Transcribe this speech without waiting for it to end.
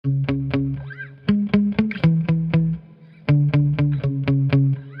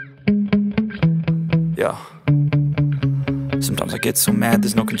get so mad,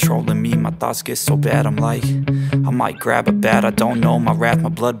 there's no controlling me. My thoughts get so bad, I'm like, I might grab a bat, I don't know. My wrath, my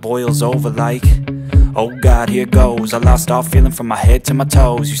blood boils over like, oh God, here goes. I lost all feeling from my head to my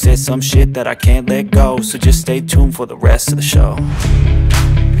toes. You said some shit that I can't let go, so just stay tuned for the rest of the show.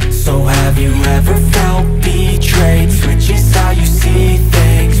 So have you ever felt betrayed? Switches how you see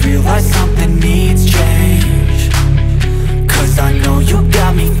things, realize something needs change. Cause I know you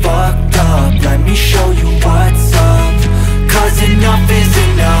got me fucked up, let me show you what's up. Cause enough is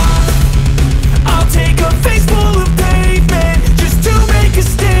enough. I'll take a face full of pavement just to make a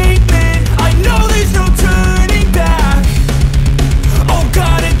statement. I know there's no turning back. Oh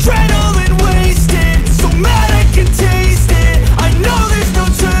God, adrenaline wasted, so mad I can taste it. I know there's no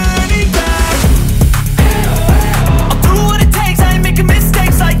turning back. I'll do what it takes, I ain't making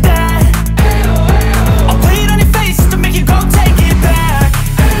mistakes like that. I'll play it on your face to make you go take it back.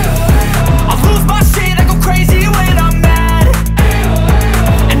 I'll lose my shit, I go crazy when I'm mad.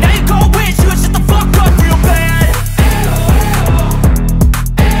 And now you go wish you would shut the fuck up real bad.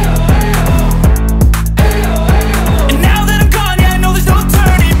 And now that I'm gone, yeah, I know there's no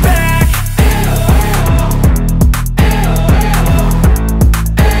turning back.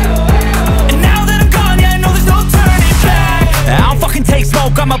 And now that I'm gone, yeah, I know there's no turning back. I don't fucking take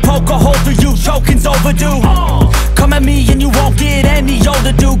smoke, I'ma poke a hole through you, choking's overdue. Come at me and you won't get any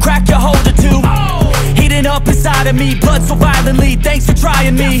older, dude. Crack your holder too. Heating up inside of me, blood so violently, thanks for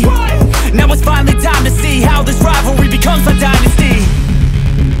trying me. Now it's finally time to see how this rivalry becomes a dynasty.